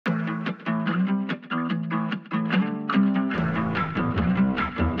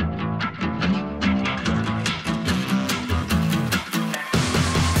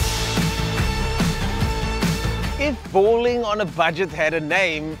If bowling on a budget had a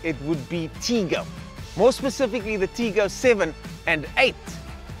name, it would be Tiggo. More specifically, the Tiggo 7 and 8.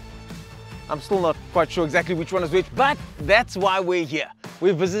 I'm still not quite sure exactly which one is which, but that's why we're here.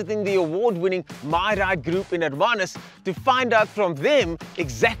 We're visiting the award-winning MyRide group in Hermanus to find out from them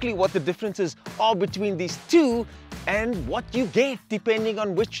exactly what the differences are between these two and what you get depending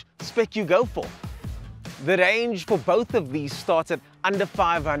on which spec you go for. The range for both of these starts at under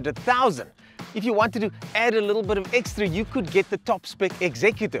 500,000. If you wanted to add a little bit of extra, you could get the top spec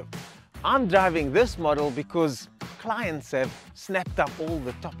Executive. I'm driving this model because clients have snapped up all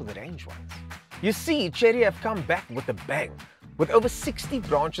the top of the range ones. You see, Chery have come back with a bang. With over 60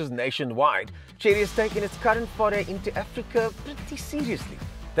 branches nationwide, Chery has taken its current foray into Africa pretty seriously.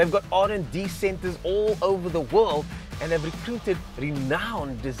 They've got R&D centers all over the world and have recruited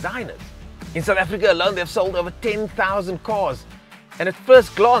renowned designers. In South Africa alone, they've sold over 10,000 cars. And at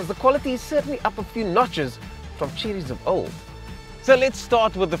first glance, the quality is certainly up a few notches from Chery's of old. So let's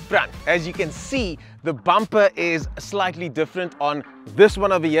start with the front. As you can see, the bumper is slightly different on this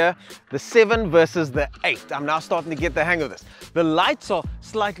one over here, the 7 versus the 8. I'm now starting to get the hang of this. The lights are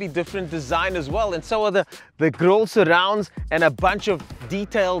slightly different design as well, and so are the grille surrounds and a bunch of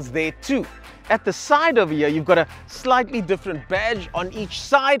details there too. At the side over here, you've got a slightly different badge on each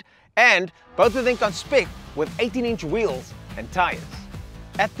side, and both of them come spec with 18-inch wheels and tires.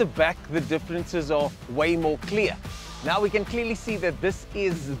 At the back, the differences are way more clear. Now we can clearly see that this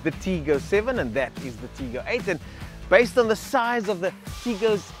is the Tiggo 7 and that is the Tiggo 8, and based on the size of the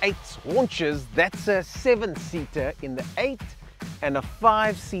Tiggo's 8's haunches, that's a 7-seater in the 8 and a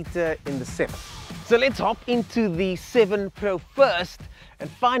 5-seater in the 7. So let's hop into the 7 Pro first and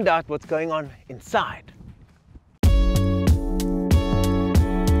find out what's going on inside.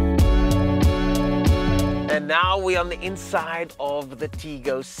 And now we're on the inside of the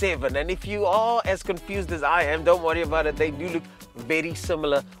Tiggo 7, and if you are as confused as I am, don't worry about it. They do look very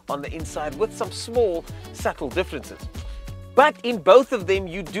similar on the inside with some small subtle differences. But in both of them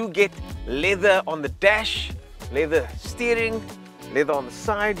you do get leather on the dash, leather steering, leather on the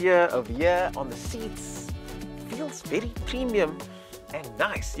side here, over here on the seats. Feels very premium and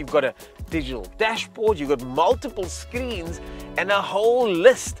nice. You've got a digital dashboard, you've got multiple screens and a whole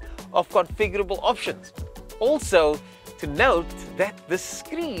list of configurable options. Also, to note that the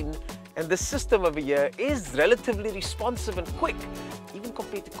screen and the system over here is relatively responsive and quick, even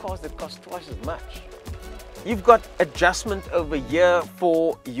compared to cars that cost twice as much. You've got adjustment over here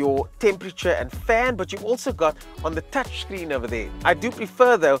for your temperature and fan, but you've also got on the touch screen over there. I do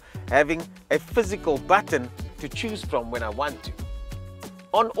prefer though having a physical button to choose from when I want to.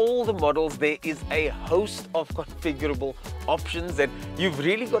 On all the models, there is a host of configurable options and you've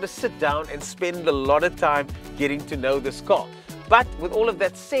really got to sit down and spend a lot of time getting to know this car. But with all of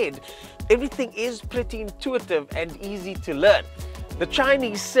that said, everything is pretty intuitive and easy to learn. The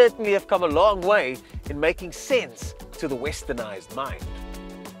Chinese certainly have come a long way in making sense to the westernized mind.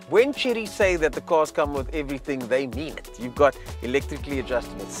 When Chery say that the cars come with everything, they mean it. You've got electrically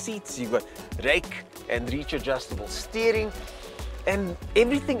adjustable seats, you've got rake and reach adjustable steering, and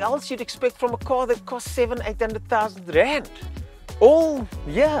everything else you'd expect from a car that costs 700,000–800,000 rand. Oh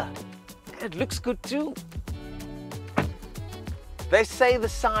yeah, it looks good too. They say the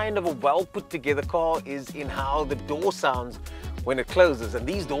sign of a well put together car is in how the door sounds when it closes, and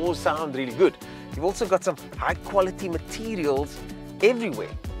these doors sound really good. You've also got some high quality materials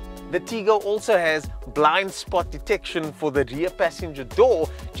everywhere. The Tiggo also has blind spot detection for the rear passenger door,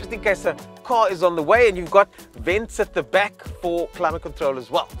 just in case a car is on the way, and you've got vents at the back for climate control as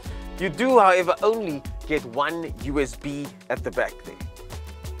well. You do, however, only get one USB at the back there.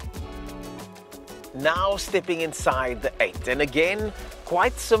 Now stepping inside the 8, and again,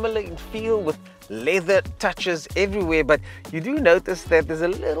 quite similar in feel with leather touches everywhere, but you do notice that there's a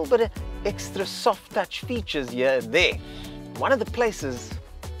little bit of extra soft touch features here and there. One of the places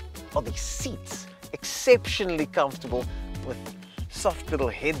are the seats, exceptionally comfortable with soft little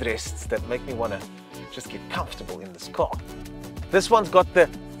headrests that make me want to just get comfortable in this car. This one's got the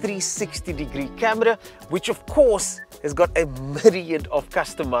 360-degree camera, which of course has got a myriad of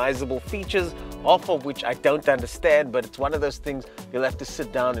customizable features, half of which I don't understand, but it's one of those things you'll have to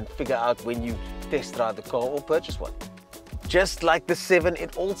sit down and figure out when you test drive the car or purchase one. Just like the 7,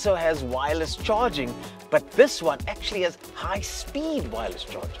 it also has wireless charging, but this one actually has high-speed wireless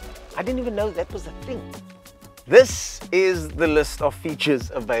charging. I didn't even know that was a thing. This is the list of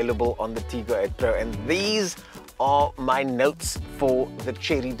features available on the Tiggo 8 Pro, and these are my notes for the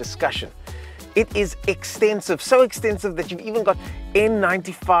Chery discussion. It is extensive, so extensive that you've even got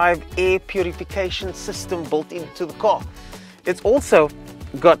N95 air purification system built into the car. It's also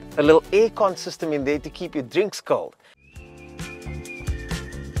got a little aircon system in there to keep your drinks cold.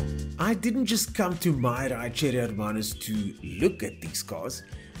 I didn't just come to MyRide Chery Hermanus to look at these cars,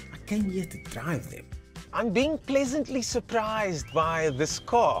 I came here to drive them. I'm being pleasantly surprised by this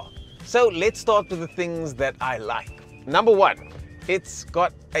car. So let's start with the things that I like. Number one, it's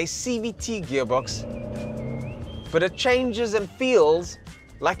got a CVT gearbox, but it changes and feels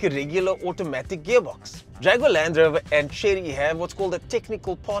like a regular automatic gearbox. Jaguar Land Rover and Chery have what's called a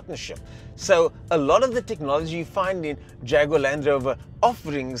technical partnership. So a lot of the technology you find in Jaguar Land Rover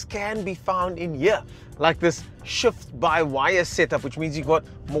offerings can be found in here, like this shift-by-wire setup, which means you've got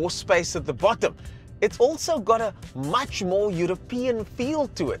more space at the bottom. It's also got a much more European feel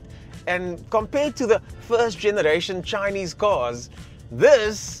to it. And compared to the first generation Chinese cars,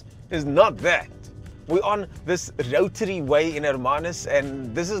 this is not that. We're on this rotary way in Hermanus,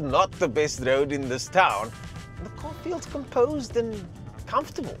 and this is not the best road in this town. The car feels composed and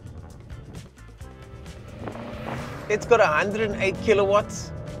comfortable. It's got 108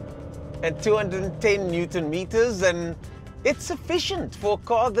 kilowatts and 210 Newton meters, and it's sufficient for a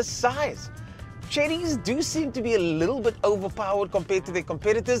car this size. Cherys do seem to be a little bit overpowered compared to their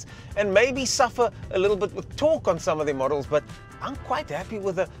competitors and maybe suffer a little bit with torque on some of their models, but I'm quite happy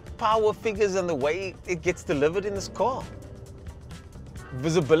with the power figures and the way it gets delivered in this car.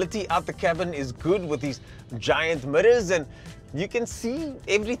 Visibility out the cabin is good with these giant mirrors, and you can see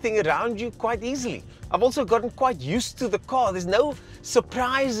everything around you quite easily. I've also gotten quite used to the car. There's no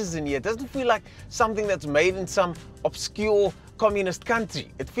surprises in here. It doesn't feel like something that's made in some obscure communist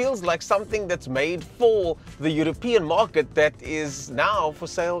country. It feels like something that's made for the European market that is now for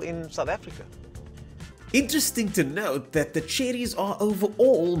sale in South Africa. Interesting to note that the Cherys are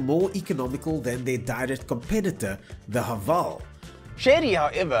overall more economical than their direct competitor, the Haval. Chery,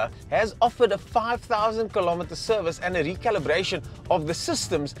 however, has offered a 5,000 kilometer service and a recalibration of the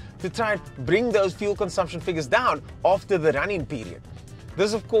systems to try and bring those fuel consumption figures down after the run-in period.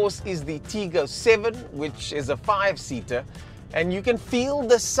 This, of course, is the Tiggo 7, which is a 5-seater, and you can feel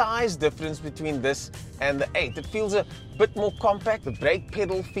the size difference between this and the 8. It feels a bit more compact. The brake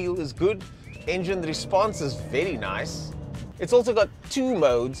pedal feel is good. Engine response is very nice. It's also got two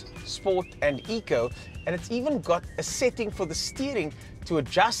modes, Sport and Eco, and it's even got a setting for the steering to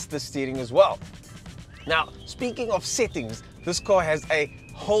adjust the steering as well. Now, speaking of settings, this car has a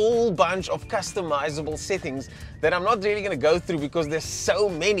whole bunch of customizable settings that I'm not really going to go through because there's so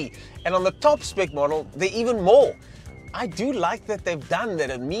many. And on the top spec model, there are even more. I do like that they've done that.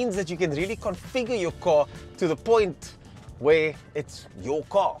 It means that you can really configure your car to the point where it's your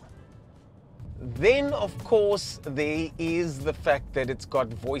car. Then, of course, there is the fact that it's got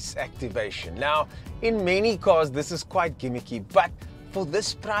voice activation. Now, in many cars, this is quite gimmicky, but for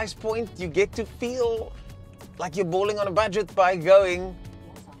this price point, you get to feel like you're balling on a budget by going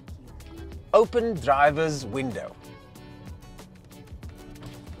open driver's window.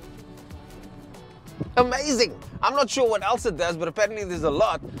 Amazing! I'm not sure what else it does, but apparently there's a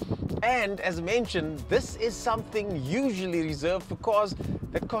lot. And as mentioned, this is something usually reserved for cars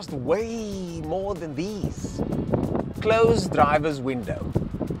that cost way more than these. Close driver's window.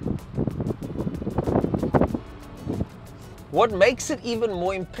 What makes it even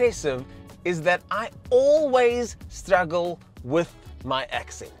more impressive is that I always struggle with my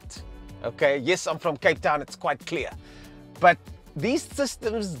accent. Okay, yes, I'm from Cape Town, it's quite clear. But these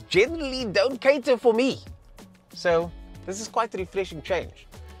systems generally don't cater for me. So this is quite a refreshing change.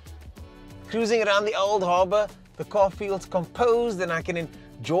 Cruising around the old harbour, the car feels composed and I can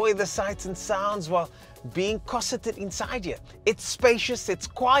enjoy the sights and sounds while being cosseted inside here. It's spacious, it's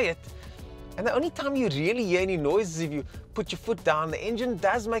quiet, and the only time you really hear any noise is if you put your foot down. The engine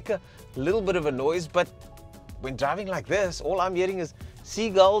does make a little bit of a noise, but when driving like this, all I'm hearing is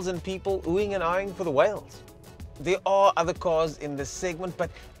seagulls and people oohing and eyeing for the whales. There are other cars in this segment, but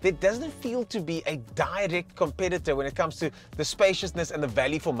there doesn't feel to be a direct competitor when it comes to the spaciousness and the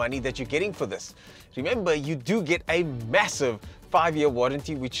value for money that you're getting for this. Remember, you do get a massive 5-year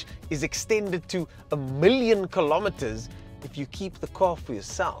warranty, which is extended to 1,000,000 kilometers if you keep the car for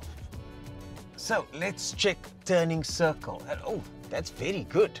yourself. So let's check turning circle. And oh, that's very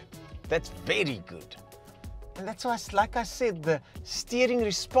good. That's very good. And that's why, like I said, the steering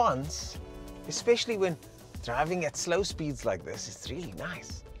response, especially when driving at slow speeds like this, is really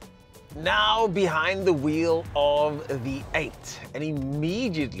nice. Now behind the wheel of the 8, and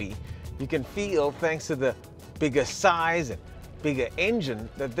immediately you can feel, thanks to the bigger size and bigger engine,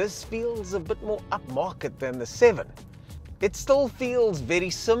 that this feels a bit more upmarket than the 7. It still feels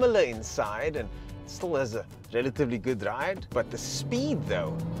very similar inside and still has a relatively good ride, but the speed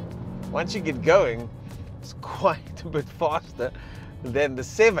though, once you get going, it's quite a bit faster than the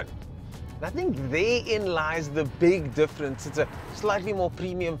 7. And I think therein lies the big difference. It's a slightly more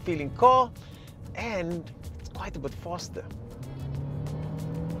premium feeling car and it's quite a bit faster.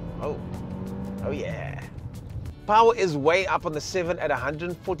 Oh yeah. Power is way up on the 7 at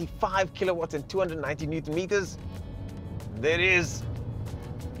 145 kilowatts and 290 Newton meters. There it is.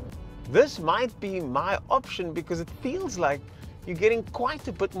 This might be my option because it feels like you're getting quite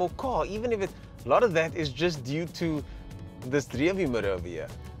a bit more car, even if a lot of that is just due to this rear view mirror over here.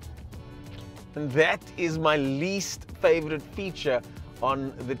 And that is my least favorite feature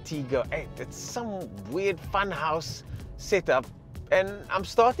on the Tiggo 8. It's some weird funhouse setup, and I'm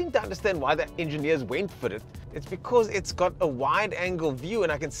starting to understand why the engineers went for it. It's because it's got a wide angle view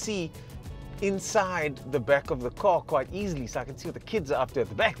and I can see inside the back of the car quite easily, so I can see what the kids are up to at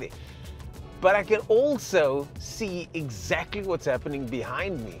the back there. But I can also see exactly what's happening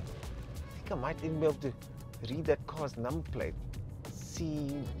behind me. I think I might even be able to read that car's number plate.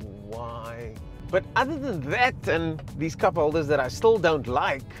 CY. But other than that and these cup holders that I still don't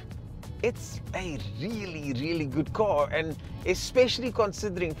like, it's a really, really good car, and especially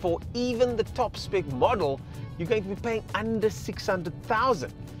considering for even the top spec model, you're going to be paying under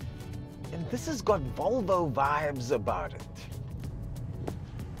 600,000. And this has got Volvo vibes about it.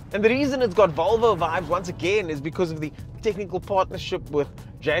 And the reason it's got Volvo vibes, once again, is because of the technical partnership with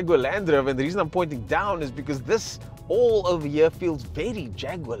Jaguar Land Rover. And the reason I'm pointing down is because this all over here feels very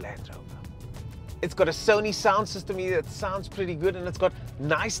Jaguar Land Rover. It's got a Sony sound system here that sounds pretty good, and it's got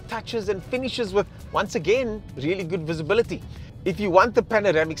nice touches and finishes with, once again, really good visibility. If you want the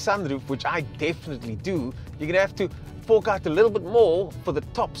panoramic sunroof, which I definitely do, you're going to have to fork out a little bit more for the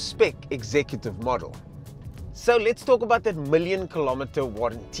top spec executive model. So let's talk about that 1,000,000-kilometer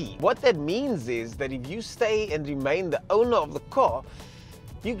warranty. What that means is that if you stay and remain the owner of the car,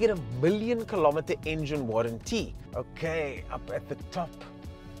 you get a 1,000,000-kilometer engine warranty. Okay, up at the top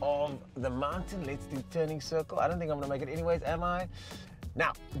of the mountain, let's do turning circle. I don't think I'm gonna make it anyways, am I?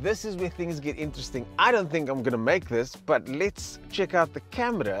 Now, this is where things get interesting. I don't think I'm gonna make this, but let's check out the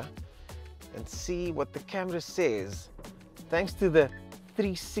camera and see what the camera says. Thanks to the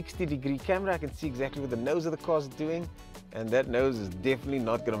 360-degree camera, I can see exactly what the nose of the car is doing, and that nose is definitely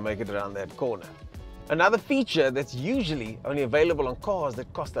not going to make it around that corner. Another feature that's usually only available on cars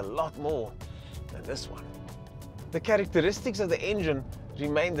that cost a lot more than this one. The characteristics of the engine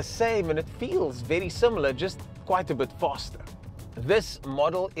remain the same, and it feels very similar, just quite a bit faster. This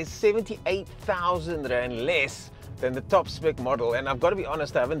model is 78,000 Rand less than the top spec model, and I've got to be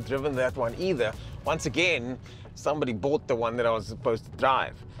honest, I haven't driven that one either. Once again, somebody bought the one that I was supposed to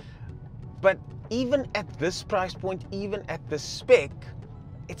drive. But even at this price point, even at this spec,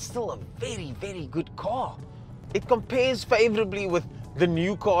 it's still a very, very good car. It compares favorably with the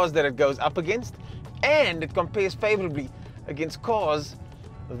new cars that it goes up against, and it compares favorably against cars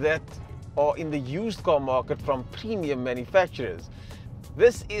that are in the used car market from premium manufacturers.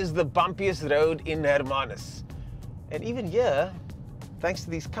 This is the bumpiest road in Hermanus. And even here, thanks to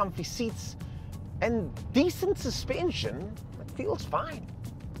these comfy seats and decent suspension, it feels fine.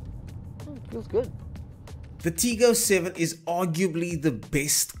 It feels good. The Tiggo 7 is arguably the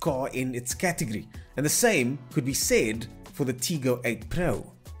best car in its category, and the same could be said for the Tiggo 8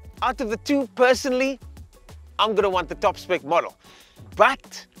 Pro. Out of the two, personally, I'm gonna want the top spec model.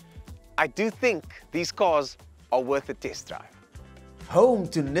 But I do think these cars are worth a test drive. Home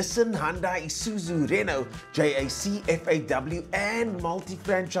to Nissan, Hyundai, Isuzu, Renault, JAC, FAW and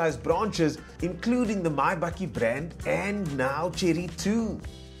multi-franchise branches, including the MyBucky brand and now Chery too.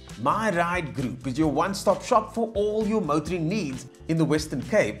 MyRide Group is your one-stop shop for all your motoring needs in the Western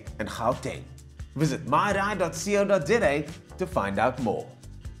Cape and Gauteng. Visit myride.co.za to find out more.